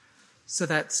So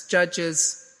that's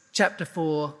Judges chapter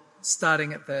 4,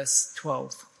 starting at verse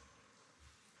 12.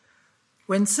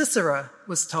 When Sisera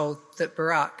was told that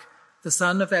Barak, the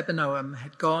son of Abinoam,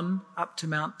 had gone up to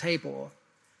Mount Tabor,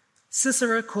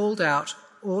 Sisera called out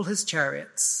all his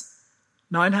chariots,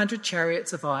 900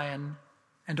 chariots of iron,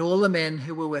 and all the men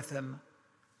who were with him,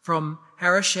 from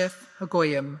Harosheth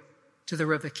Hagoyim to the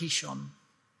river Kishon.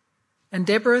 And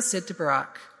Deborah said to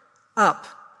Barak,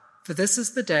 "Up, for this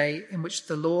is the day in which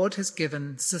the Lord has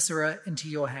given Sisera into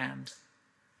your hand.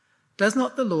 Does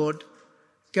not the Lord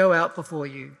go out before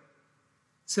you?"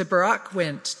 So Barak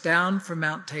went down from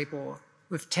Mount Tabor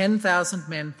with 10,000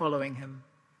 men following him.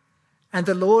 And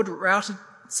the Lord routed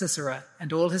Sisera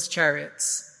and all his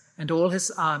chariots and all his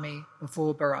army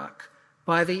before Barak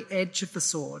by the edge of the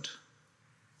sword.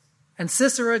 And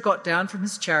Sisera got down from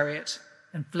his chariot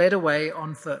and fled away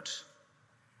on foot.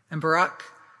 And Barak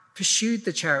pursued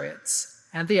the chariots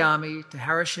and the army to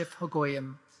Harosheth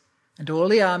Hagoyim, and all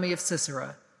the army of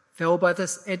Sisera fell by the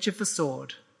edge of the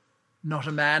sword. Not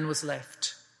a man was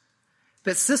left.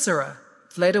 But Sisera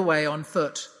fled away on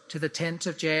foot to the tent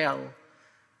of Jael,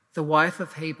 the wife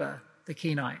of Heber the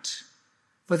Kenite,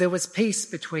 for there was peace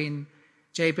between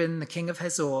Jabin the king of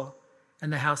Hazor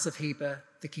and the house of Heber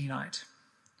the Kenite.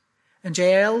 And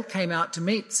Jael came out to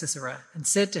meet Sisera and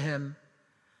said to him,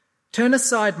 "Turn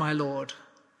aside, my lord,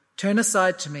 turn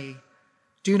aside to me,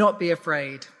 do not be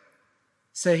afraid."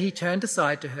 So he turned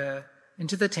aside to her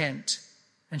into the tent,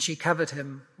 and she covered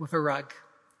him with a rug.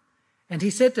 And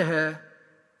he said to her,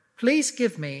 "Please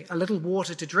give me a little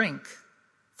water to drink,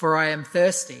 for I am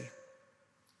thirsty."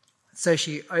 So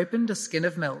she opened a skin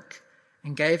of milk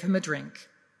and gave him a drink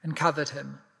and covered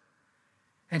him.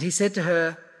 And he said to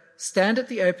her, "Stand at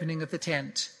the opening of the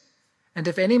tent, and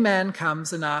if any man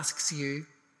comes and asks you,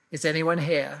 'Is anyone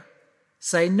here?'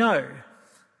 say no."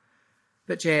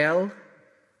 But Jael,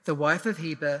 the wife of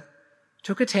Heber,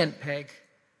 took a tent peg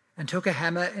and took a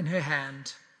hammer in her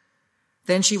hand.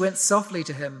 Then she went softly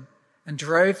to him and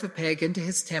drove the peg into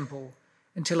his temple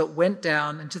until it went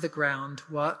down into the ground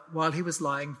while he was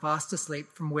lying fast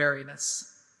asleep from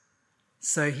weariness.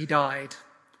 So he died.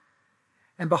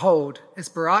 And behold, as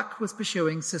Barak was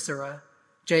pursuing Sisera,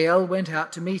 Jael went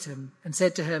out to meet him and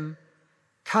said to him,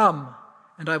 "Come,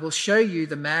 and I will show you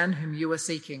the man whom you are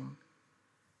seeking."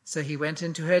 So he went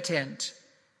into her tent,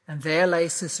 and there lay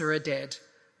Sisera dead,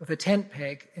 with a tent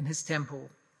peg in his temple.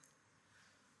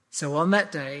 So on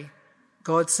that day,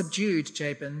 God subdued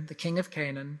Jabin, the king of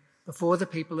Canaan, before the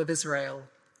people of Israel.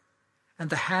 And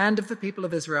the hand of the people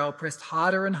of Israel pressed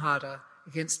harder and harder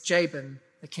against Jabin,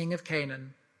 the king of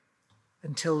Canaan,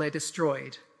 until they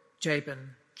destroyed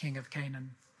Jabin, king of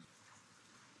Canaan.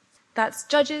 That's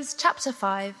Judges chapter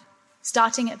 5,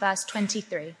 starting at verse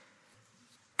 23.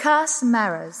 "Curse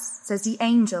Meroz," says the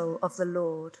angel of the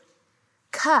Lord.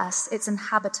 "Curse its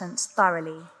inhabitants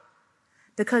thoroughly,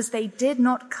 because they did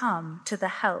not come to the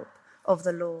help of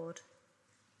the Lord,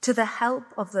 to the help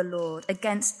of the Lord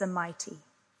against the mighty.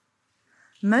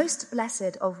 Most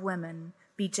blessed of women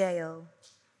be Jael,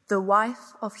 the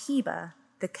wife of Heber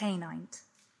the Kenite.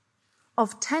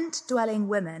 Of tent-dwelling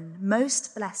women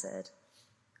most blessed.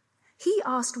 He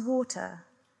asked water,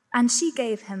 and she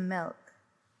gave him milk.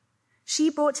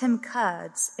 She brought him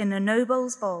curds in a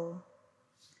noble's bowl.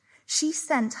 She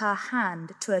sent her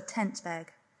hand to a tent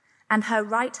peg, and her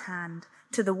right hand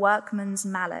to the workman's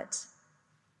mallet.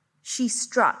 She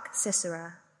struck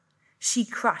Sisera. She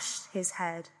crushed his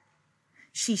head.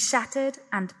 She shattered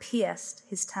and pierced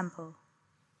his temple.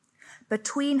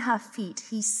 Between her feet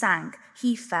he sank,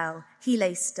 he fell, he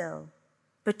lay still.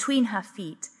 Between her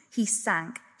feet he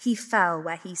sank, he fell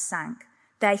where he sank.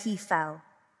 There he fell,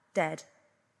 dead.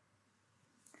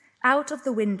 Out of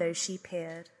the window she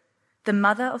peered. The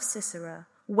mother of Sisera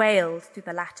wailed through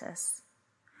the lattice.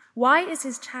 Why is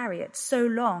his chariot so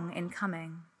long in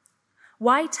coming?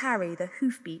 Why tarry the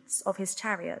hoofbeats of his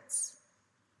chariots?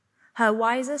 Her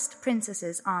wisest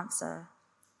princesses answer.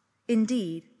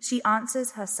 Indeed, she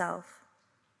answers herself.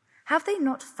 Have they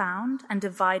not found and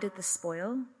divided the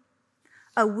spoil?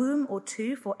 A womb or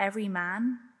two for every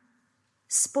man?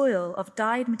 Spoil of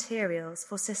dyed materials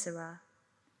for Sisera.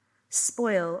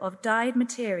 Spoil of dyed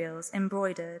materials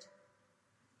embroidered.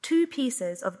 2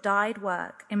 pieces of dyed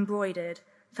work embroidered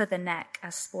for the neck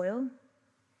as spoil.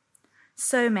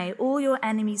 So may all your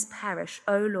enemies perish,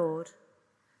 O Lord,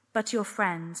 but your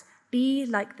friends be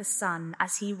like the sun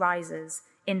as he rises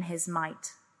in his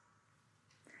might.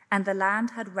 And the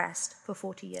land had rest for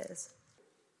 40 years.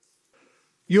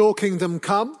 Your kingdom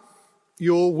come,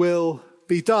 your will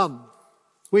be done.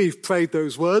 We've prayed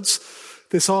those words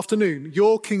this afternoon.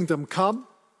 Your kingdom come,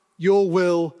 your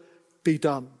will be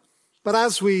done. But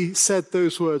as we said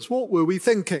those words, what were we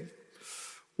thinking?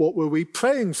 What were we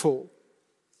praying for?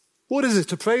 What is it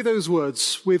to pray those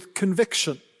words with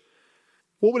conviction?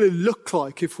 What will it look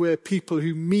like if we're people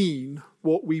who mean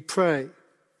what we pray?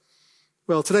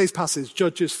 Well, today's passage,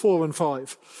 Judges 4 and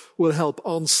 5, will help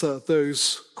answer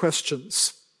those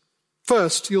questions.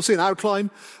 First, you'll see an outline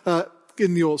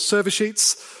in your service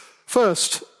sheets.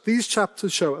 First, these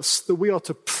chapters show us that we are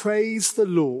to praise the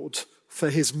Lord for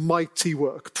his mighty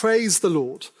work. Praise the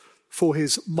Lord for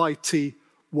his mighty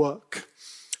work.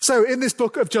 So in this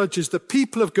book of Judges, the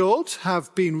people of God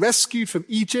have been rescued from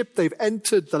Egypt. They've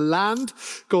entered the land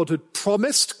God had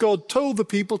promised. God told the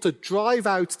people to drive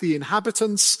out the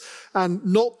inhabitants and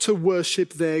not to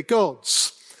worship their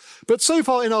gods. But so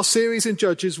far in our series in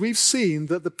Judges, we've seen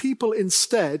that the people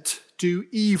instead do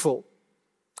evil.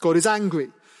 God is angry.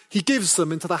 He gives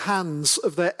them into the hands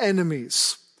of their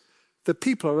enemies. The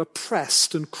people are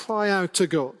oppressed and cry out to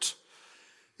God.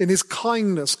 In his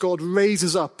kindness, God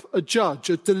raises up a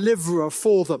judge, a deliverer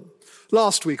for them.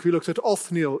 Last week, we looked at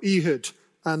Othniel, Ehud,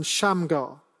 and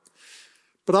Shamgar.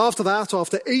 But after that,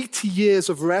 after 80 years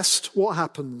of rest, what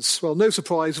happens? Well, no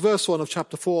surprise, verse 1 of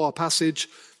chapter 4, our passage,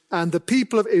 and the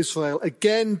people of Israel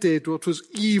again did what was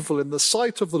evil in the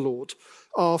sight of the Lord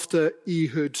after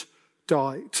Ehud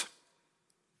died.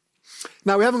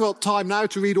 Now, we haven't got time now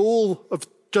to read all of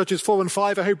Judges 4 and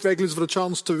 5. I hope regulars have had a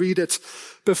chance to read it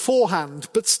beforehand.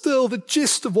 But still, the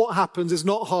gist of what happens is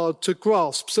not hard to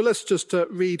grasp. So let's just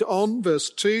read on. Verse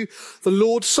 2. The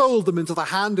Lord sold them into the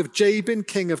hand of Jabin,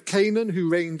 king of Canaan, who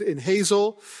reigned in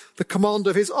Hazor. The commander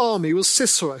of his army was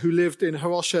Sisera, who lived in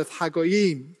Harosheth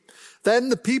Hagoyim. Then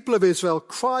the people of Israel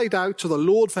cried out to the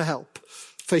Lord for help,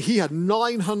 for he had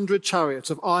 900 chariots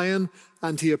of iron,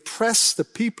 and he oppressed the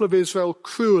people of Israel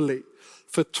cruelly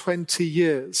for 20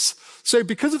 years. So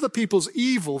because of the people's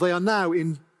evil, they are now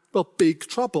in, big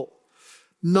trouble.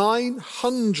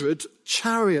 900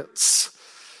 chariots.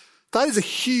 That is a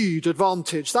huge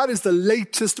advantage. That is the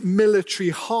latest military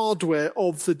hardware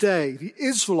of the day. The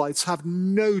Israelites have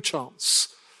no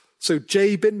chance. So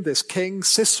Jabin, this king,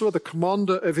 Sisera, the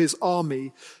commander of his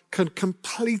army, can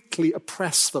completely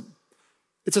oppress them.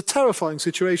 It's a terrifying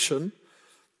situation.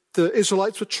 The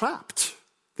Israelites were trapped.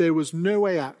 There was no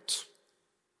way out.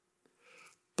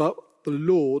 But the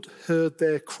Lord heard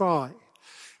their cry.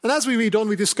 And as we read on,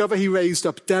 we discover he raised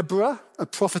up Deborah, a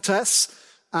prophetess,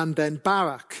 and then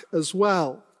Barak as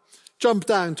well. Jump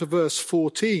down to verse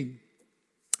 14.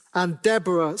 And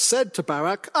Deborah said to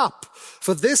Barak, "Up,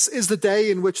 for this is the day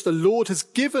in which the Lord has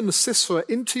given Sisera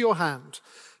into your hand.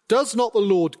 Does not the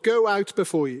Lord go out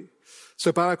before you?"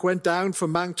 So Barak went down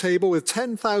from Mount Tabor with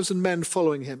 10,000 men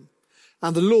following him.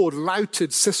 And the Lord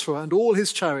routed Sisera and all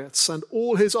his chariots and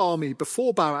all his army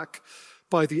before Barak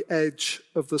by the edge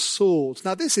of the sword.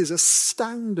 Now this is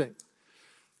astounding.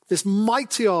 This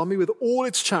mighty army with all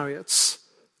its chariots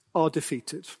are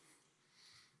defeated.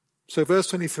 So verse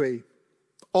 23,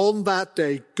 on that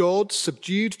day God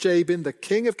subdued Jabin, the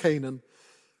king of Canaan,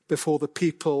 before the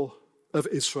people of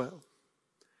Israel.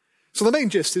 So the main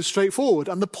gist is straightforward,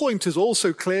 and the point is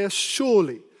also clear.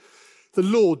 Surely the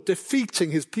Lord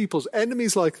defeating his people's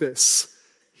enemies like this,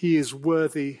 he is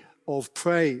worthy of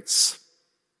praise.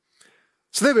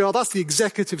 So there we are. That's the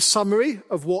executive summary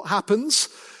of what happens.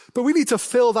 But we need to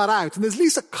fill that out. And there's at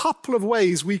least a couple of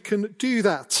ways we can do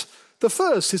that. The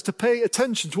first is to pay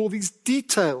attention to all these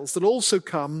details that also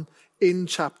come in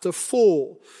chapter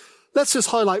 4. Let's just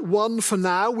highlight one for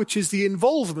now, which is the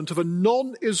involvement of a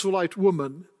non-Israelite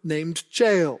woman named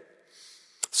Jael.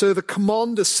 So the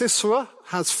commander Sisera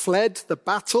has fled the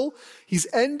battle. He's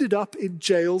ended up in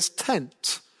Jael's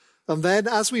tent. And then,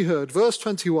 as we heard, verse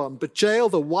 21, but Jael,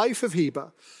 the wife of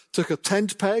Heber, took a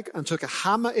tent peg and took a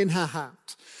hammer in her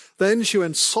hand. Then she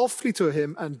went softly to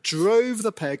him and drove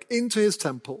the peg into his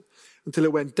temple until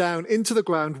it went down into the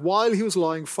ground while he was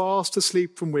lying fast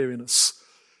asleep from weariness.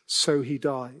 So he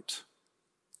died.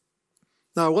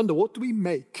 Now I wonder, what do we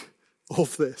make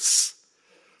of this?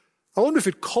 I wonder if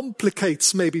it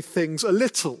complicates maybe things a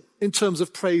little in terms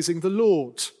of praising the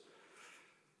Lord.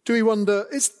 Do we wonder,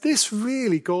 is this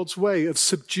really God's way of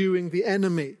subduing the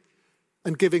enemy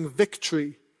and giving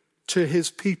victory to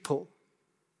his people?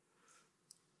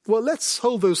 Well, let's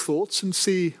hold those thoughts and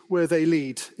see where they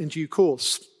lead in due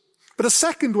course. But a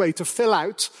second way to fill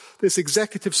out this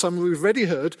executive summary we've already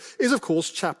heard is, of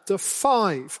course, chapter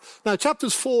 5. Now,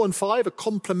 chapters 4 and 5 are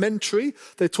complementary.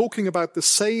 They're talking about the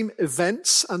same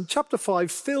events, and chapter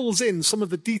 5 fills in some of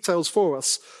the details for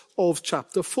us of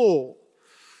chapter 4.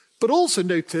 But also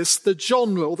notice the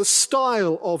genre or the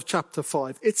style of chapter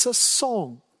 5. It's a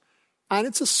song, and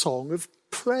it's a song of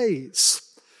praise.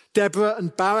 Deborah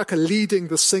and Barak are leading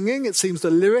the singing. It seems the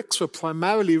lyrics were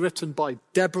primarily written by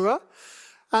Deborah.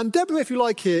 And Deborah, if you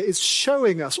like here, is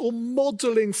showing us or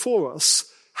modeling for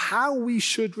us how we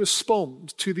should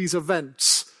respond to these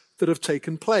events that have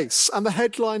taken place. And the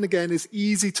headline again is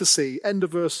easy to see. End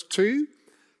of verse 2,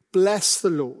 bless the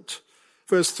Lord.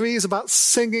 Verse 3 is about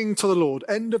singing to the Lord.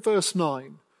 End of verse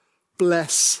 9,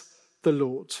 bless the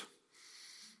Lord.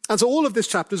 And so all of this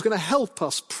chapter is going to help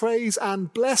us praise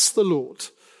and bless the Lord.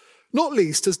 Not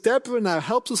least as Deborah now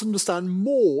helps us understand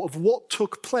more of what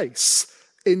took place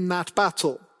in that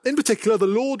battle. In particular, the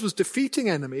Lord was defeating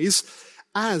enemies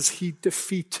as he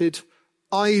defeated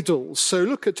idols. So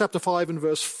look at chapter 5 and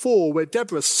verse 4, where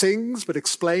Deborah sings but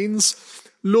explains,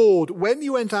 Lord, when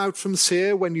you went out from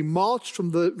Seir, when you marched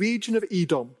from the region of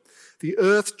Edom, the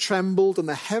earth trembled and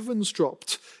the heavens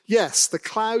dropped. Yes, the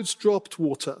clouds dropped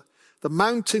water. The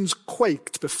mountains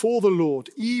quaked before the Lord,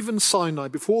 even Sinai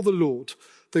before the Lord,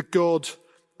 the God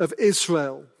of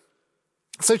Israel.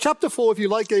 So chapter 4, if you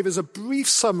like, gave us a brief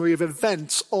summary of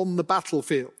events on the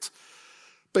battlefield.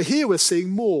 But here we're seeing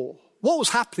more. What was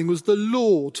happening was the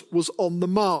Lord was on the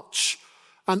march,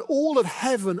 and all of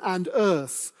heaven and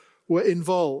earth were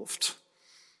involved.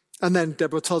 And then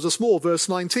Deborah tells us more. Verse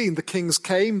 19, the kings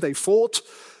came, they fought,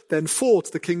 then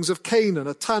fought the kings of Canaan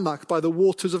at Tanakh by the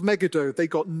waters of Megiddo. They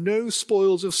got no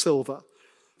spoils of silver.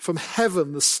 From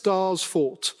heaven the stars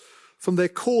fought. From their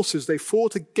courses they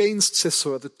fought against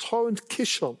Sisera. The torrent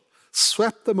Kishon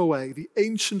swept them away, the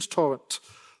ancient torrent,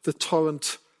 the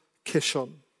torrent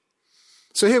Kishon.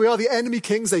 So here we are, the enemy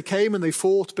kings, they came and they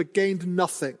fought, but gained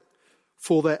nothing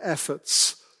for their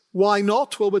efforts. Why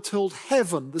not? Well, we're told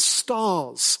heaven, the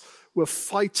stars, were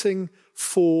fighting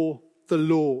for the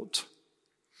Lord.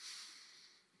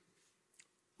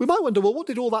 We might wonder, well, what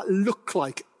did all that look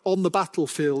like on the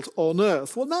battlefield on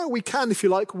earth? Well, now we can, if you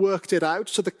like, work it out.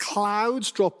 So the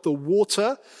clouds dropped the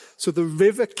water. So the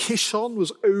river Kishon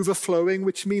was overflowing,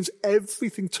 which means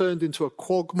everything turned into a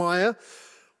quagmire,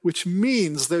 which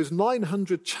means those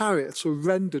 900 chariots were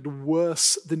rendered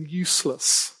worse than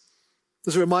useless.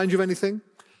 Does it remind you of anything?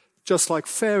 Just like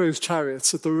Pharaoh's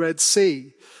chariots at the Red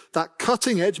Sea, that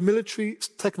cutting-edge military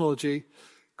technology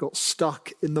got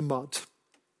stuck in the mud.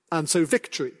 And so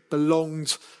victory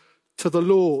belonged to the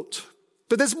Lord.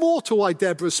 But there's more to why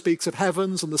Deborah speaks of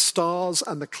heavens and the stars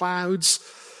and the clouds,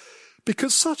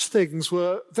 because such things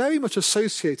were very much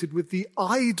associated with the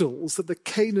idols that the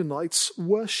Canaanites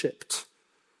worshipped.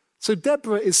 So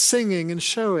Deborah is singing and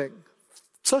showing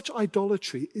such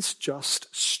idolatry is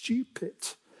just stupid.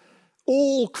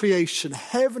 All creation,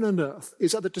 heaven and earth,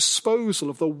 is at the disposal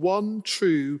of the one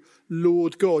true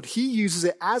Lord God. He uses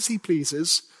it as he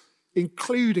pleases,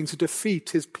 including to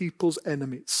defeat his people's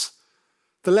enemies.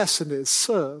 The lesson is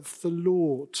serve the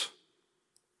Lord.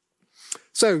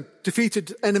 So,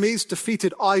 defeated enemies,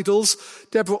 defeated idols.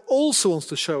 Deborah also wants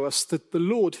to show us that the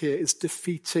Lord here is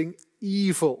defeating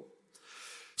evil.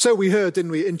 So we heard,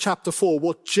 didn't we, in chapter 4,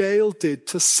 what Jael did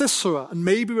to Sisera. And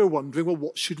maybe we're wondering, well,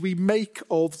 what should we make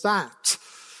of that?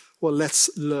 Well, let's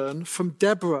learn from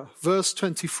Deborah. Verse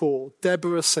 24,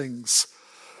 Deborah sings,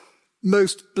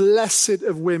 most blessed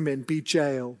of women be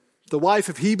Jael, the wife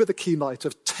of Heber the Kenite,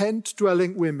 of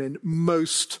tent-dwelling women,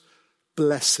 most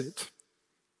blessed.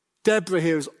 Deborah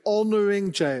here is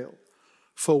honoring Jael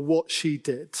for what she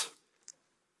did.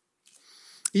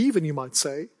 Even, you might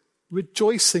say,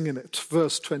 rejoicing in it.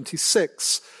 Verse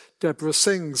 26, Deborah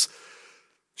sings,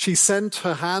 she sent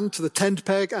her hand to the tent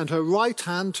peg and her right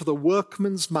hand to the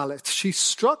workman's mallet. She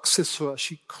struck Sisera,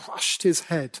 she crushed his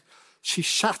head, she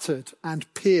shattered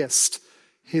and pierced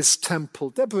his temple.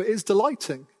 Deborah is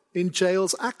delighting in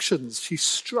Jael's actions. She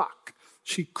struck,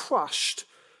 she crushed,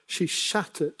 she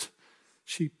shattered,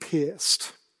 she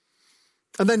pierced.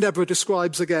 And then Deborah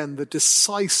describes again the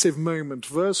decisive moment.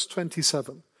 Verse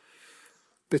 27.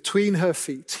 Between her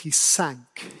feet, he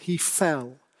sank, he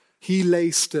fell, he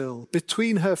lay still.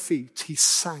 Between her feet, he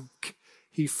sank,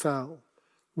 he fell.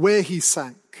 Where he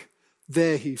sank,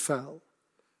 there he fell,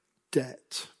 dead.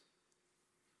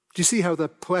 Do you see how the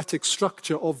poetic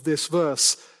structure of this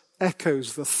verse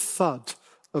echoes the thud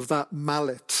of that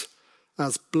mallet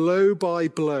as blow by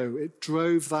blow it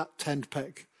drove that tent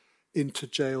peg into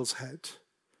Jael's head?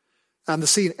 And the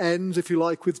scene ends, if you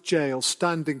like, with Jael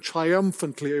standing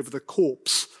triumphantly over the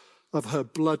corpse of her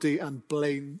bloody and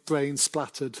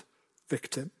brain-splattered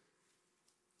victim.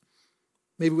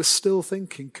 Maybe we're still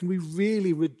thinking, can we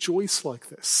really rejoice like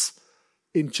this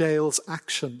in Jael's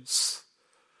actions?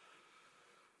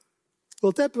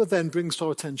 Well, Deborah then brings to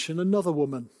our attention another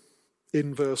woman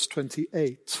in verse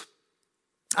 28.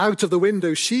 Out of the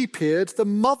window she peered, the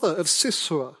mother of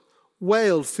Sisera,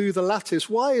 wailed through the lattice,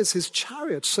 why is his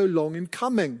chariot so long in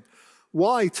coming?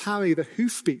 Why tarry the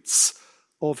hoofbeats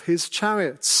of his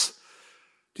chariots?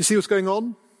 Do you see what's going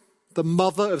on? The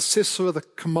mother of Sisera, the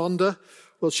commander,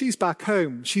 well, she's back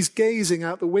home. She's gazing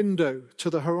out the window to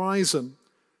the horizon.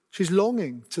 She's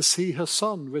longing to see her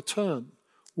son return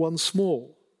once more.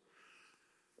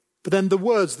 But then the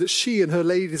words that she and her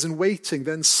ladies in waiting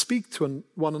then speak to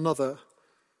one another,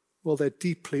 well, they're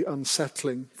deeply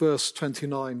unsettling. Verse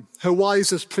 29. Her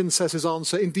wisest princesses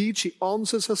answer, indeed, she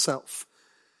answers herself.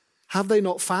 Have they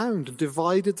not found and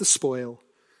divided the spoil?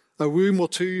 A room or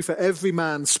two for every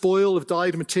man, spoil of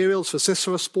dyed materials for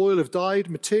Sisera, spoil of dyed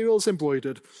materials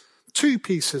embroidered. 2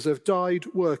 pieces of dyed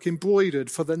work embroidered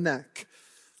for the neck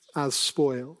as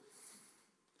spoil.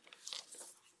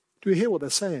 Do you hear what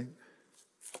they're saying?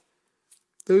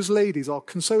 Those ladies are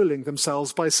consoling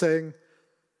themselves by saying,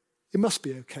 it must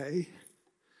be okay.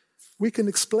 We can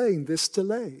explain this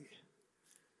delay.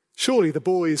 Surely the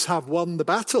boys have won the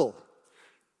battle.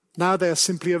 Now they are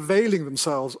simply availing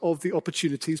themselves of the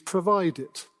opportunities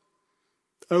provided.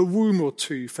 A room or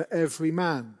 2 for every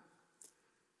man.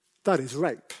 That is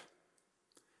rape.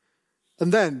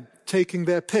 And then taking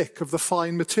their pick of the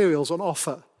fine materials on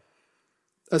offer,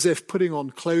 as if putting on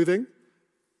clothing,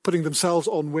 putting themselves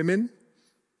on women,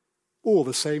 all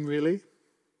the same really.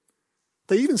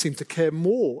 They even seem to care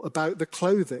more about the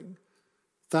clothing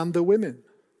than the women.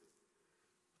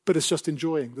 But it's just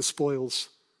enjoying the spoils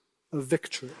of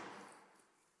victory.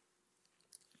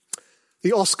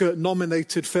 The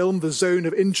Oscar-nominated film, The Zone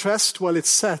of Interest, well, it's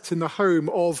set in the home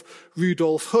of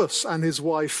Rudolf Huss and his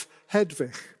wife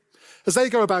Hedwig, as they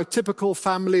go about typical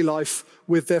family life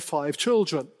with their 5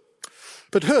 children.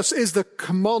 But Huss is the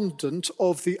commandant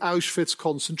of the Auschwitz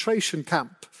concentration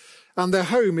camp, and their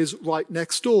home is right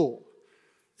next door.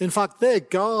 In fact, their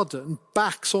garden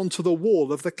backs onto the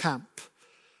wall of the camp.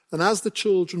 And as the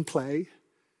children play,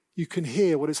 you can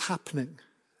hear what is happening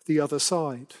the other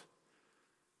side.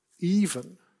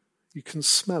 Even you can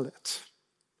smell it.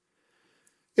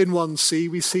 In one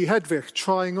scene, we see Hedwig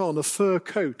trying on a fur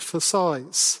coat for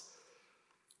size,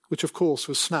 which of course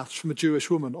was snatched from a Jewish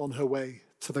woman on her way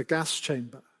to the gas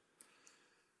chamber.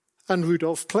 And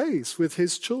Rudolf plays with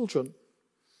his children.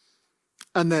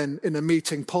 And then in a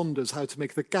meeting ponders how to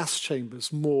make the gas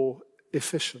chambers more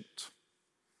efficient.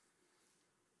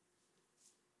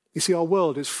 You see, our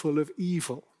world is full of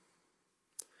evil.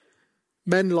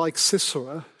 Men like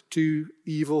Sisera do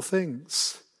evil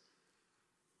things.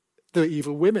 There are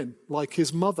evil women like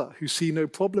his mother who see no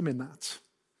problem in that.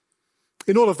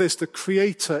 In all of this, the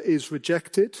Creator is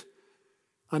rejected,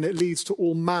 and it leads to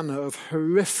all manner of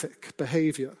horrific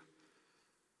behavior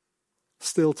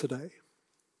still today.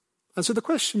 And so the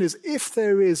question is, if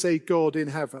there is a God in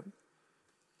heaven,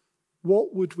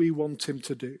 what would we want him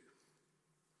to do?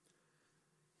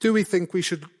 Do we think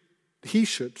he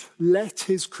should let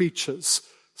his creatures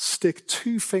stick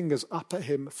 2 fingers up at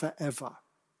him forever?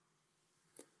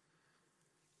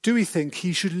 Do we think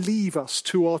he should leave us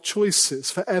to our choices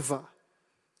forever,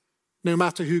 no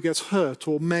matter who gets hurt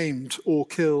or maimed or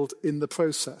killed in the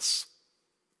process?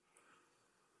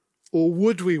 Or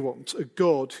would we want a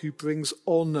God who brings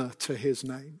honor to his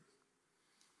name,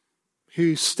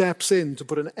 who steps in to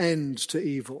put an end to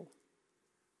evil,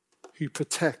 who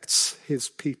protects his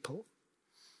people?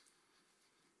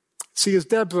 See, as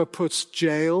Deborah puts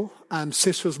Jael and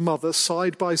Sisera's mother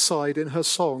side by side in her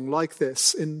song like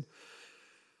this, in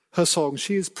her song,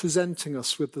 she is presenting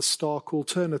us with the stark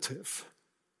alternative.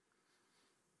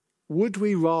 Would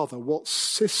we rather what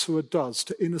Sisera does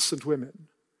to innocent women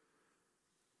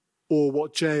or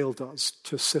what Jael does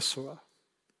to Sisera?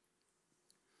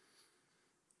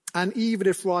 And even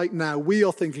if right now we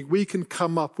are thinking we can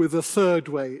come up with a third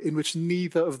way in which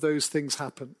neither of those things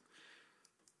happen,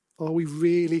 are we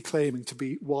really claiming to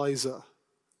be wiser,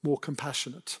 more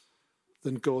compassionate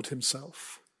than God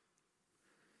himself?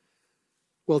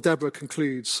 Well, Deborah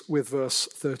concludes with verse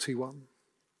 31.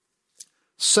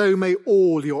 So may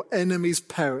all your enemies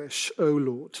perish, O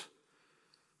Lord,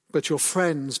 but your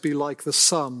friends be like the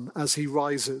sun as he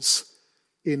rises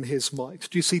in his might.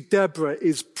 Do you see, Deborah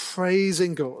is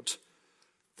praising God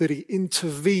that he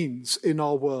intervenes in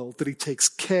our world, that he takes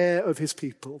care of his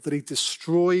people, that he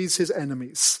destroys his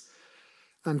enemies.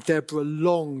 And Deborah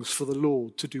longs for the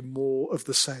Lord to do more of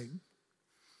the same.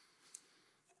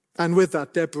 And with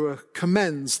that, Deborah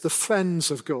commends the friends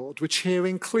of God, which here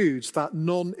includes that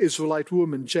non-Israelite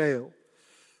woman, Jael.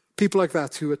 People like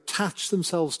that who attach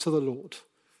themselves to the Lord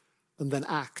and then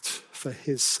act for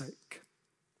his sake.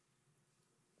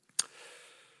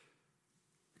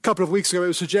 A couple of weeks ago, it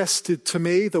was suggested to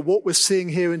me that what we're seeing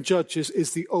here in Judges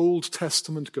is the Old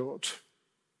Testament God.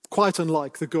 quite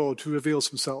unlike the God who reveals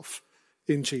himself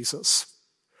in Jesus.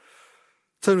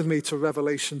 Turn with me to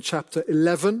Revelation chapter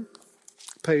 11,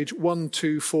 page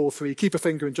 1243. Keep a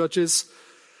finger in Judges.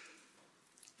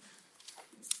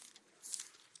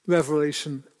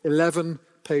 Revelation 11,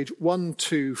 page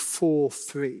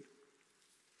 1243.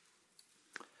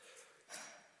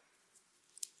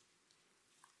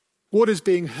 What is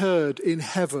being heard in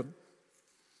heaven?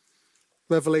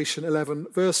 Revelation 11,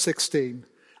 verse 16.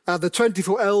 And the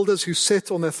 24 elders who sit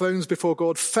on their thrones before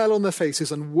God fell on their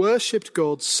faces and worshipped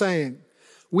God, saying,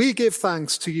 "We give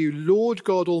thanks to you, Lord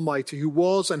God Almighty, who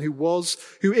was and who was,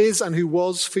 who is and who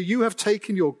was, for you have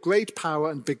taken your great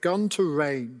power and begun to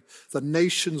reign. The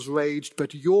nations raged,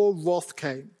 but your wrath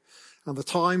came, and the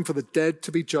time for the dead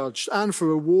to be judged, and for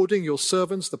rewarding your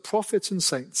servants, the prophets and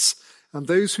saints, and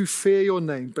those who fear your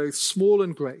name, both small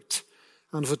and great,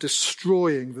 and for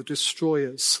destroying the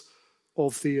destroyers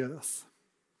of the earth."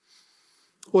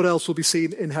 What else will be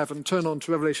seen in heaven? Turn on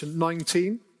to Revelation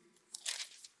 19,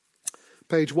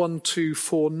 page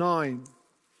 1249.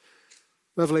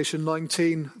 Revelation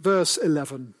 19, verse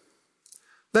 11.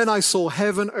 Then I saw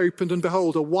heaven opened, and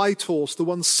behold, a white horse. The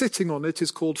one sitting on it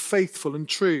is called Faithful and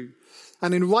True.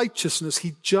 And in righteousness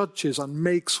he judges and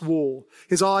makes war.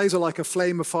 His eyes are like a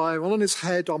flame of fire, and on his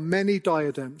head are many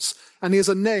diadems. And he has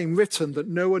a name written that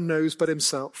no one knows but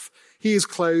himself. He is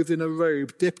clothed in a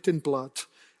robe dipped in blood,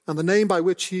 and the name by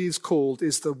which he is called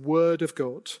is the Word of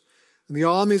God. And the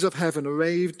armies of heaven,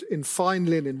 arrayed in fine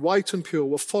linen, white and pure,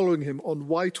 were following him on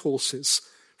white horses.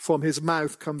 From his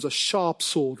mouth comes a sharp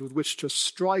sword with which to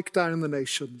strike down the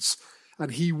nations,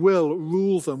 and he will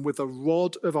rule them with a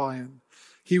rod of iron.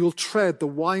 He will tread the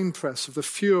winepress of the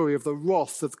fury of the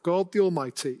wrath of God the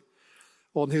Almighty.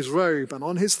 On his robe and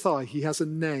on his thigh he has a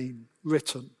name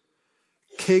written,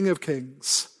 King of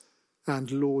Kings and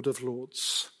Lord of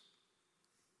Lords.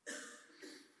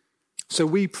 So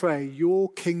we pray,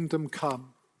 your kingdom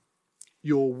come,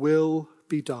 your will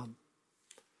be done.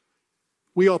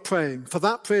 We are praying for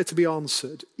that prayer to be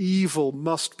answered. Evil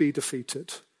must be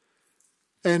defeated.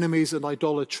 Enemies and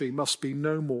idolatry must be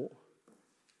no more.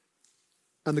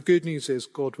 And the good news is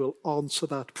God will answer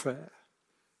that prayer,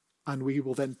 and we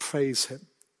will then praise him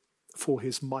for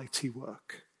his mighty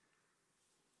work.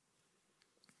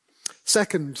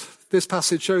 Second, this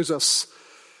passage shows us,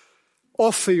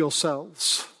 offer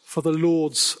yourselves for the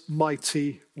Lord's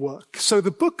mighty work. So the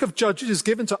book of Judges is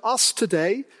given to us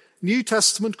today, New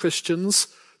Testament Christians,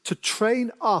 to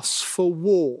train us for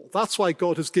war. That's why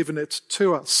God has given it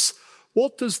to us.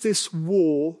 What does this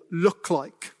war look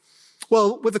like?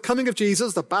 Well, with the coming of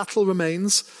Jesus, the battle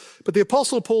remains, but the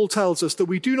Apostle Paul tells us that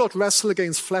we do not wrestle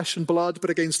against flesh and blood, but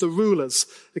against the rulers,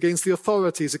 against the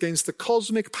authorities, against the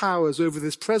cosmic powers over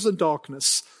this present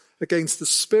darkness, against the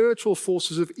spiritual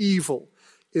forces of evil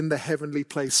in the heavenly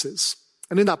places.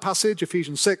 And in that passage,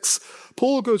 Ephesians 6,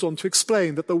 Paul goes on to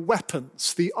explain that the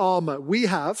weapons, the armor we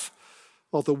have,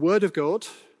 are the word of God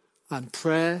and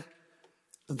prayer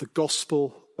and the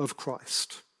gospel of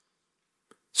Christ.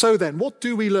 So then, what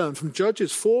do we learn from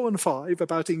Judges 4 and 5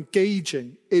 about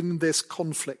engaging in this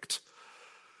conflict?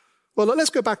 Well, let's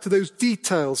go back to those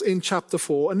details in chapter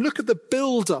 4 and look at the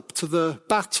build-up to the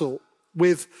battle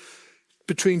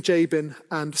between Jabin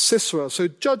and Sisera. So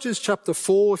Judges chapter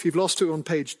 4, if you've lost it, on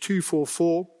page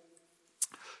 244.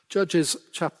 Judges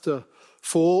chapter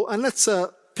 4, and let's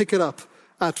pick it up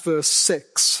at verse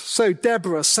 6. So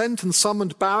Deborah sent and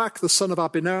summoned Barak, the son of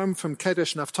Abinoam, from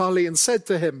Kadesh Naphtali, and said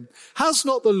to him, "Has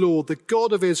not the Lord, the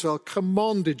God of Israel,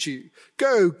 commanded you?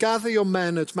 Go, gather your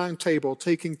men at Mount Tabor,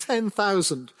 taking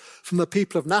 10,000 from the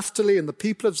people of Naphtali and the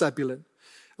people of Zebulun.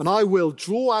 And I will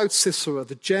draw out Sisera,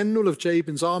 the general of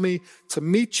Jabin's army, to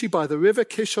meet you by the river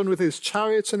Kishon with his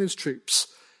chariots and his troops,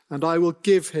 and I will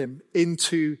give him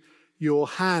into your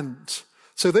hand."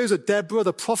 So those are Deborah,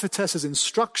 the prophetess's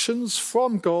instructions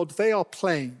from God. They are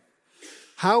plain.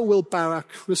 How will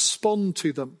Barak respond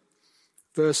to them?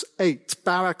 Verse 8,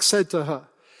 Barak said to her,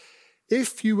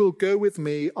 "If you will go with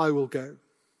me, I will go.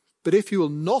 But if you will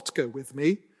not go with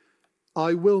me,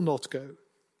 I will not go."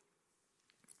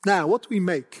 Now, what do we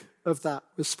make of that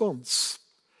response?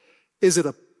 Is it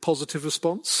a positive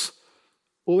response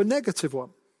or a negative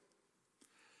one?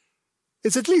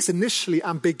 It's at least initially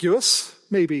ambiguous,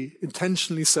 maybe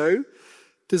intentionally so,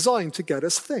 designed to get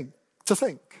us to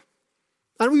think.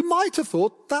 And we might have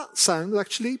thought that sounds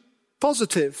actually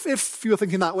positive. If you were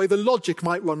thinking that way, the logic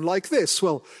might run like this.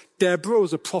 Well, Deborah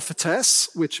was a prophetess,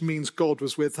 which means God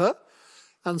was with her.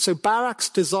 And so Barak's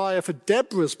desire for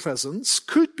Deborah's presence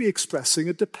could be expressing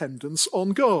a dependence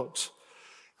on God.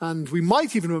 And we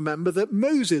might even remember that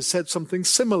Moses said something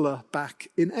similar back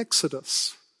in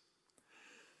Exodus.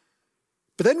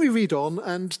 But then we read on,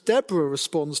 and Deborah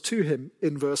responds to him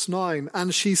in verse 9.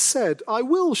 And she said, I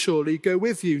will surely go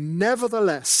with you.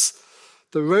 Nevertheless,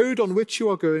 the road on which you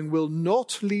are going will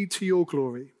not lead to your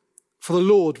glory, for the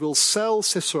Lord will sell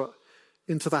Sisera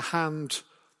into the hand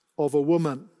of a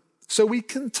woman. So we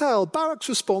can tell Barak's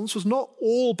response was not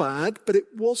all bad, but it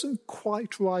wasn't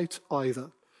quite right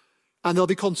either. And there'll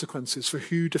be consequences for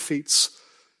who defeats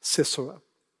Sisera.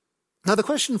 Now the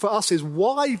question for us is,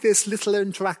 why this little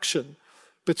interaction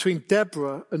between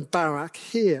Deborah and Barak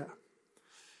here?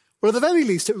 Well, at the very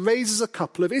least, it raises a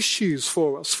couple of issues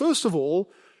for us. First of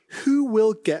all, who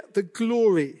will get the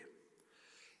glory?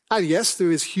 And yes,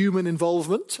 there is human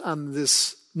involvement, and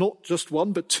there's not just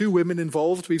one, but two women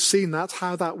involved. We've seen that,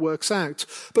 how that works out.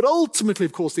 But ultimately,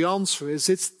 of course, the answer is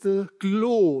it's the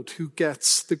Lord who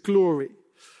gets the glory.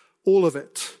 All of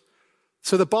it.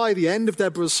 So that by the end of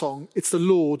Deborah's song, it's the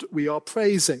Lord we are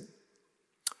praising.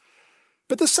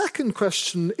 But the second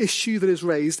issue that is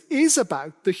raised is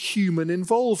about the human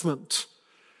involvement.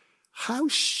 How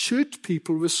should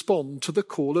people respond to the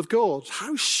call of God?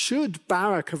 How should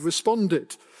Barak have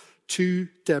responded to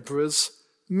Deborah's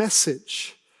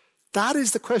message? That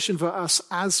is the question for us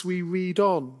as we read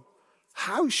on.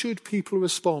 How should people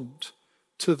respond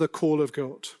to the call of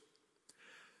God?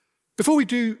 Before we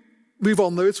do move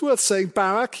on, though, it's worth saying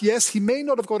Barak, yes, he may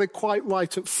not have got it quite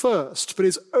right at first, but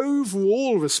his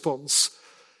overall response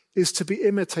is to be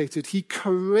imitated. He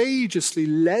courageously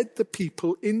led the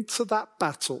people into that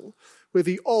battle where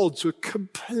the odds were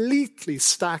completely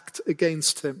stacked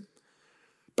against him.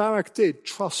 Barak did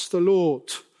trust the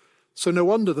Lord. So no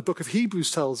wonder the book of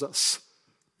Hebrews tells us,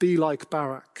 be like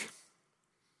Barak.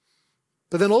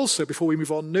 But then also, before we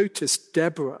move on, notice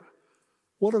Deborah.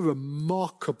 What a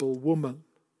remarkable woman.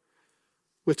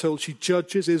 We're told she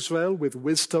judges Israel with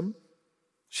wisdom.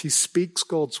 She speaks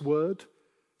God's word.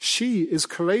 She is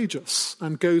courageous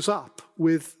and goes up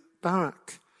with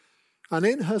Barak. And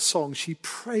in her song, she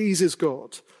praises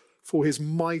God for his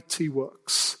mighty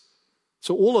works.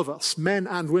 So all of us, men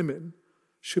and women,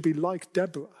 should be like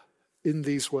Deborah in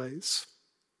these ways.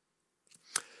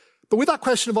 But with that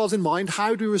question of ours in mind,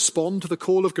 how do we respond to the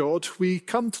call of God? We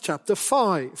come to chapter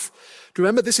 5.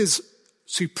 Remember, this is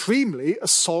supremely a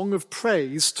song of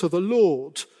praise to the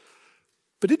Lord.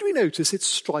 But did we notice its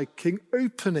striking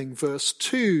opening? Verse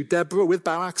 2, Deborah with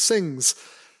Barak sings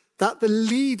that the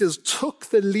leaders took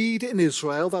the lead in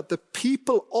Israel, that the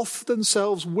people offered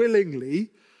themselves willingly.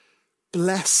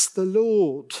 Bless the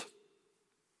Lord.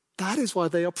 That is why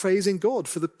they are praising God,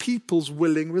 for the people's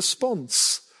willing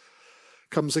response.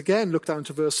 Comes again, look down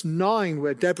to verse 9,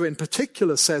 where Deborah in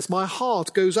particular says, my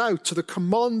heart goes out to the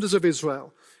commanders of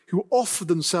Israel, who offer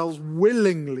themselves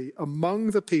willingly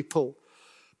among the people.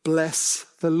 Bless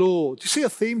the Lord. Do you see a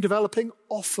theme developing?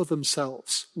 Offer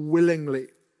themselves willingly.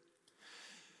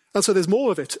 And so there's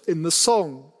more of it in the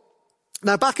song.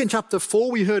 Now, back in chapter 4,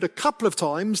 we heard a couple of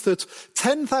times that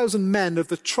 10,000 men of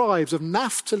the tribes of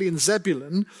Naphtali and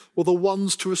Zebulun were the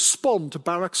ones to respond to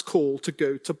Barak's call to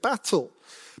go to battle.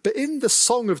 But in the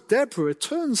Song of Deborah, it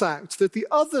turns out that the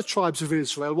other tribes of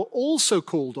Israel were also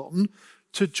called on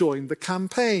to join the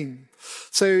campaign.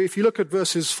 So if you look at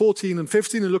verses 14 and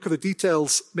 15 and look at the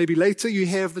details maybe later, you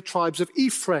hear of the tribes of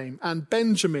Ephraim and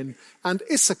Benjamin and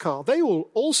Issachar. They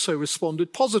all also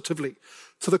responded positively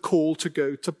to the call to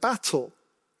go to battle.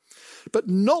 But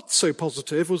not so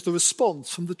positive was the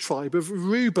response from the tribe of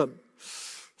Reuben.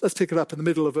 Let's pick it up in the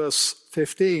middle of verse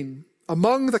 15.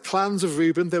 Among the clans of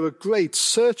Reuben there were great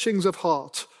searchings of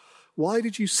heart. Why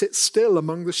did you sit still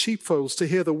among the sheepfolds to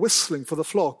hear the whistling for the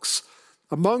flocks?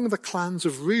 Among the clans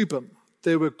of Reuben,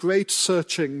 there were great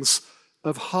searchings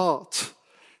of heart.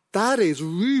 That is,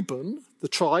 Reuben, the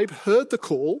tribe, heard the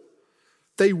call.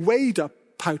 They weighed up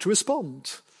how to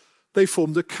respond. They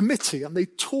formed a committee and they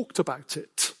talked about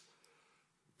it.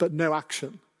 But no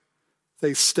action.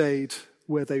 They stayed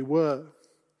where they were.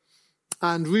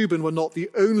 And Reuben were not the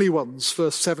only ones.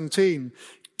 Verse 17,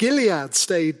 Gilead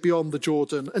stayed beyond the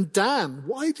Jordan. And Dan,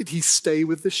 why did he stay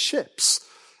with the ships?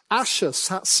 Asher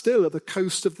sat still at the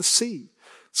coast of the sea,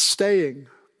 staying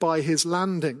by his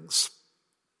landings.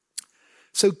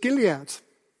 So Gilead,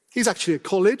 he's actually at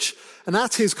college, and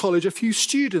at his college a few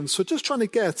students were just trying to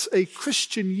get a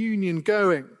Christian union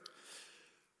going.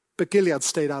 But Gilead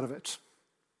stayed out of it.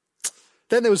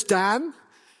 Then there was Dan.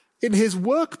 In his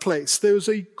workplace, there was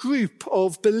a group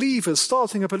of believers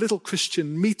starting up a little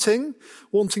Christian meeting,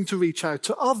 wanting to reach out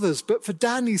to others. But for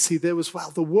Dan, you see, there was,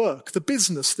 the work, the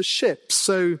business, the ships,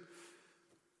 so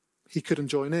he couldn't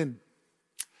join in.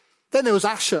 Then there was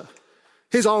Asher.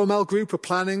 His RML group were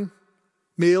planning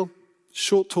meal,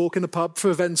 short talk in a pub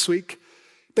for events week.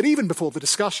 But even before the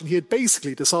discussion, he had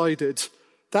basically decided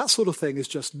that sort of thing is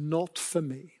just not for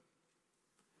me.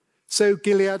 So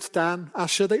Gilead, Dan,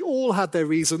 Asher, they all had their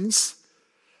reasons,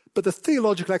 but the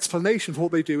theological explanation for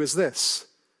what they do is this: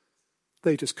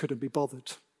 they just couldn't be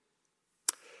bothered.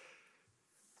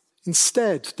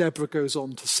 Instead, Deborah goes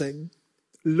on to sing,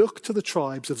 look to the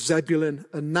tribes of Zebulun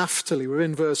and Naphtali. We're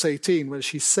in verse 18 where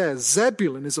she says,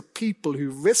 Zebulun is a people who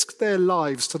risked their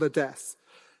lives to the death.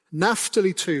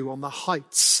 Naphtali too, on the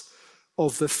heights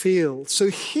of the field. So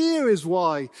here is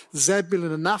why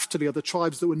Zebulun and Naphtali are the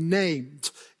tribes that were named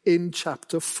in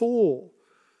chapter 4,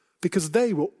 because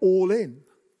they were all in.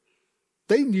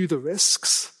 They knew the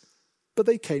risks, but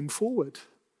they came forward.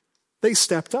 They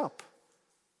stepped up.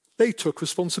 They took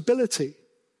responsibility.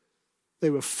 They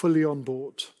were fully on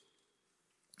board.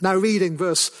 Now, reading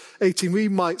verse 18, we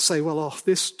might say, well,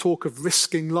 this talk of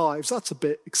risking lives, that's a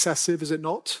bit excessive, is it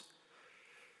not?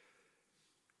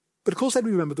 But of course, then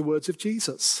we remember the words of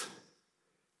Jesus.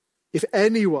 If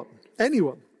anyone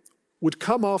would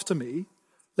come after me,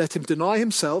 let him deny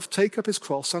himself, take up his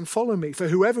cross, and follow me. For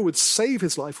whoever would save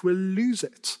his life will lose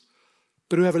it.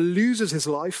 But whoever loses his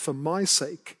life for my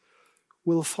sake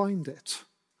will find it.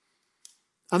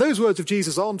 And those words of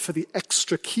Jesus aren't for the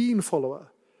extra keen follower.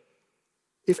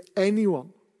 If anyone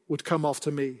would come after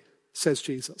me, says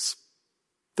Jesus,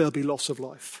 there'll be loss of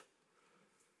life.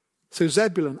 So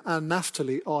Zebulun and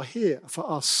Naphtali are here for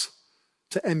us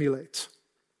to emulate.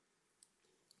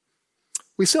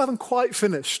 We still haven't quite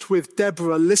finished with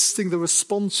Deborah listing the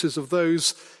responses of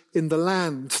those in the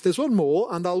land. There's one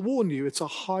more, and I'll warn you, it's a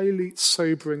highly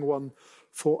sobering one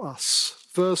for us.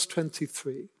 Verse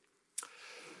 23.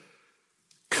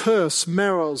 Curse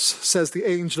Meroz, says the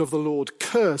angel of the Lord,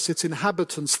 curse its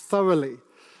inhabitants thoroughly,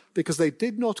 because they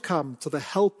did not come to the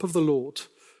help of the Lord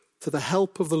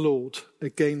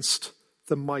against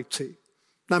the mighty.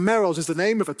 Now, Meroz is the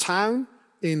name of a town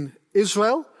in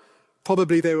Israel.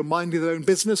 Probably they were minding their own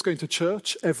business, going to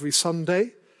church every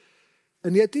Sunday.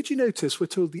 And yet, did you notice we're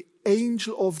told the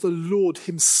angel of the Lord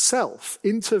himself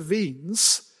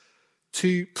intervenes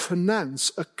to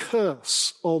pronounce a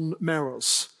curse on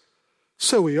Meroz?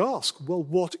 So we ask, well,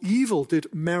 what evil did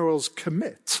Meroz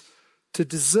commit to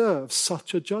deserve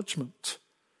such a judgment?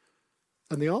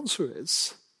 And the answer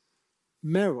is,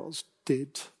 Meroz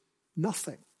did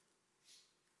nothing.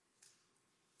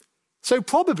 So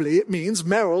probably it means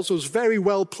Meroz was very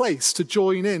well placed to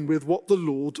join in with what the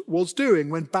Lord was doing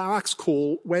when Barak's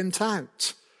call went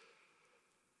out.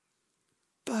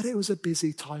 But it was a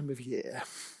busy time of year.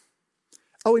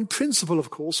 Oh, in principle, of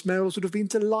course, Meroz would have been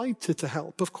delighted to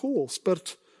help, of course.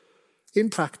 But in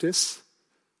practice,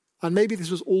 and maybe this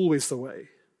was always the way,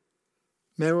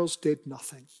 Meroz did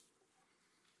nothing.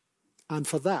 And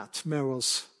for that,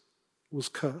 Meroz was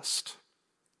cursed.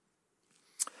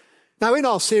 Now, in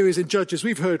our series in Judges,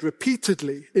 we've heard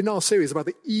repeatedly in our series about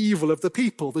the evil of the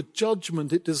people, the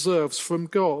judgment it deserves from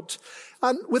God.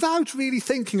 And without really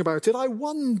thinking about it, I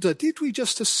wonder, did we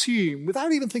just assume,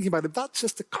 without even thinking about it, that's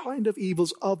just the kind of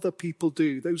evils other people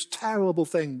do, those terrible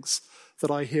things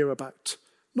that I hear about?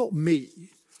 Not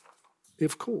me,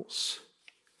 of course.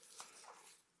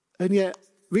 And yet,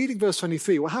 reading verse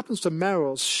 23, what happens to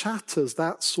Meroz shatters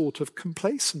that sort of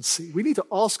complacency. We need to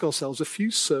ask ourselves a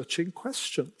few searching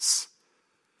questions.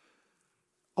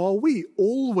 Are we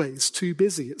always too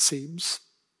busy, it seems,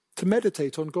 to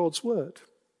meditate on God's word,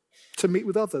 to meet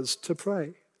with others, to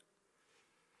pray?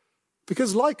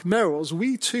 Because like Meroz,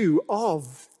 we too are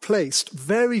placed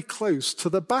very close to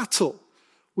the battle.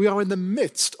 We are in the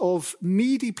midst of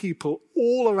needy people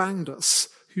all around us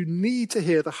who need to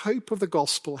hear the hope of the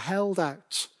gospel held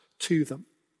out to them.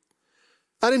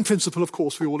 And in principle, of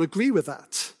course, we all agree with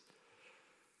that.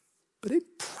 But in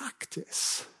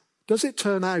practice, does it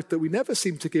turn out that we never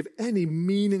seem to give any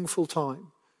meaningful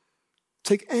time,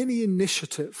 take any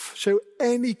initiative, show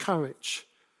any courage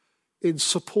in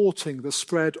supporting the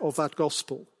spread of that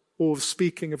gospel or of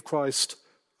speaking of Christ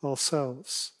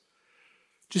ourselves?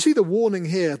 Do you see the warning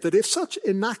here that if such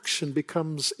inaction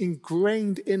becomes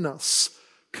ingrained in us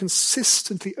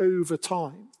consistently over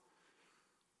time,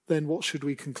 then what should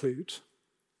we conclude?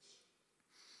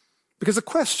 Because the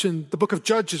question the book of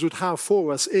Judges would have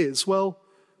for us is, well,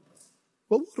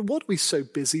 what are we so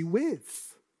busy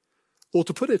with? Or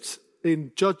to put it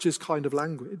in Judges kind of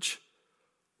language,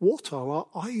 what are our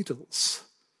idols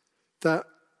that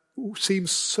seem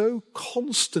so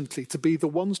constantly to be the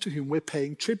ones to whom we're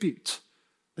paying tribute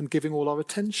and giving all our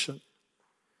attention?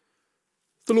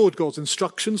 The Lord God's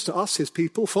instructions to us, his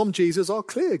people, from Jesus are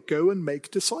clear. Go and make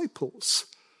disciples.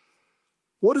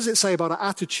 What does it say about our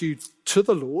attitude to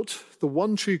the Lord, the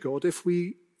one true God, if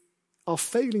we are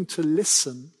failing to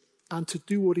listen and to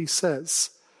do what he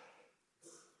says?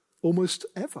 almost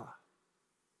ever.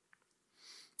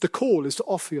 The call is to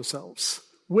offer yourselves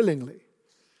willingly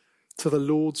to the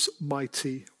Lord's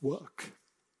mighty work.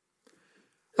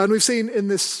 And we've seen in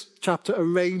this chapter a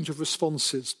range of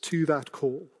responses to that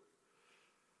call.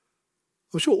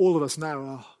 I'm sure all of us now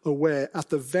are aware, at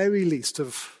the very least,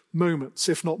 of moments,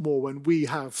 if not more, when we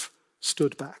have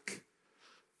stood back.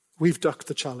 We've ducked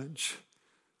the challenge.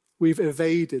 We've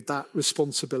evaded that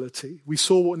responsibility. We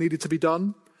saw what needed to be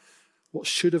done, what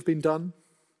should have been done,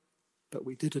 but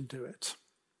we didn't do it.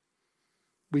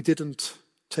 We didn't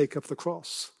take up the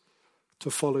cross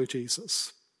to follow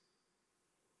Jesus.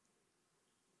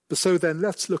 But so then,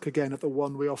 let's look again at the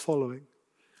one we are following,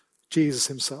 Jesus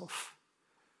himself.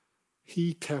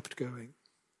 He kept going.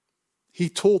 He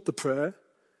taught the prayer,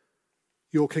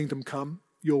 "Your kingdom come,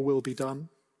 your will be done."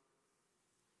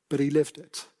 But he lived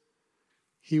it.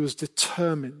 He was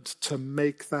determined to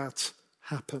make that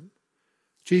happen.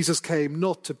 Jesus came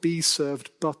not to be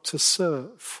served, but to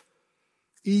serve,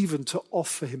 even to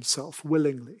offer himself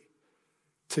willingly,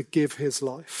 to give his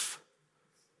life.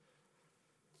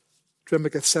 Do you remember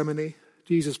Gethsemane?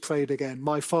 Jesus prayed again,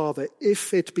 "My Father,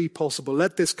 if it be possible,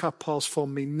 let this cup pass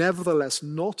from me. Nevertheless,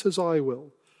 not as I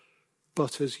will,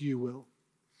 but as you will."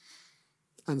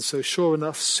 And so sure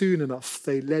enough, soon enough,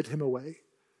 they led him away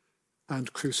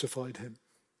and crucified him.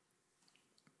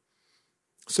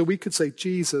 So we could say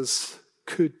Jesus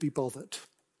could be bothered.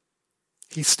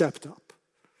 He stepped up.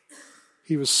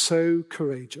 He was so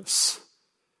courageous.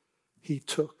 He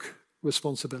took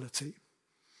responsibility.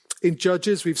 In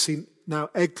Judges, we've seen now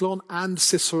Eglon and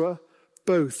Sisera,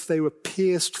 both, they were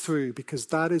pierced through because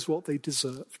that is what they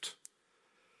deserved.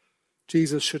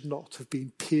 Jesus should not have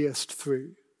been pierced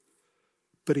through,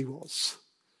 but he was.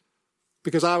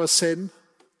 Because our sin,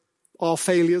 our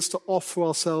failures to offer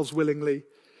ourselves willingly,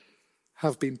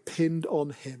 have been pinned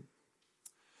on him.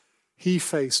 He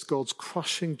faced God's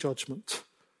crushing judgment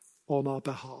on our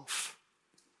behalf.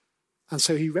 And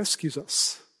so he rescues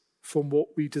us from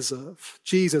what we deserve.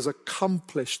 Jesus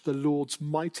accomplished the Lord's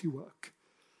mighty work.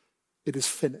 It is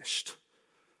finished.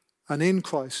 And in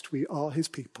Christ we are his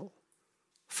people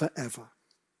forever.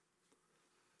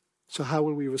 So how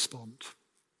will we respond?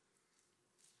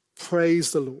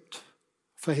 Praise the Lord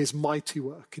for his mighty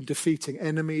work in defeating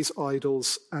enemies,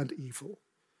 idols, and evil.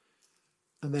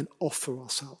 And then offer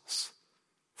ourselves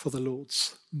for the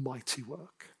Lord's mighty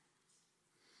work.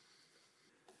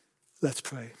 Let's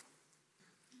pray.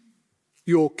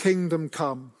 Your kingdom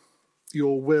come,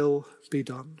 your will be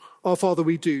done. Our Father,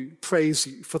 we do praise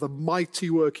you for the mighty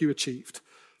work you achieved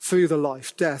through the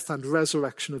life, death, and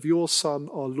resurrection of your Son,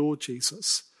 our Lord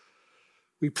Jesus.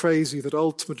 We praise you that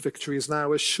ultimate victory is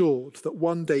now assured, that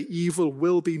one day evil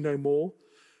will be no more,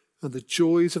 and the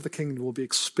joys of the kingdom will be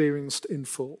experienced in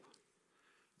full.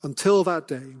 Until that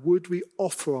day, would we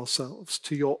offer ourselves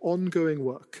to your ongoing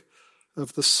work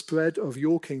of the spread of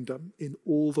your kingdom in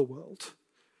all the world,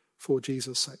 for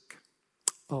Jesus' sake.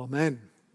 Amen.